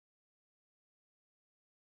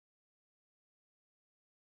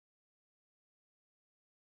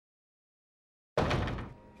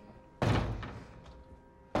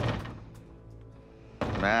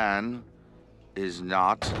Man is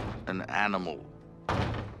not an animal.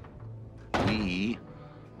 We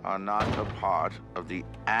are not a part of the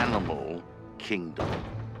animal kingdom.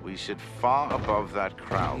 We sit far above that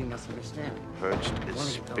crowd, You must understand. perched as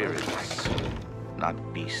spirits,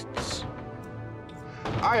 not beasts.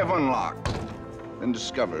 I have unlocked and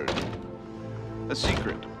discovered a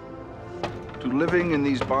secret to living in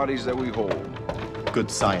these bodies that we hold.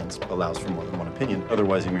 Good science allows for more than one opinion.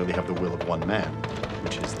 Otherwise, you merely have the will of one man,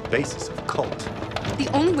 which is the basis of a cult. The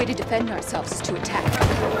only way to defend ourselves is to attack.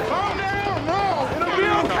 Calm down! No! It'll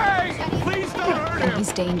be okay! Please don't hurt And him!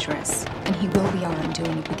 he's dangerous, and he will be our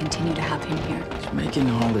undoing if we continue to have him here. He's making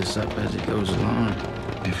all this up as it goes along.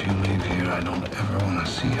 If you leave here, I don't ever want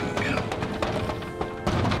to see you again.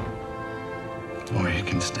 Or you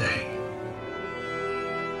can stay.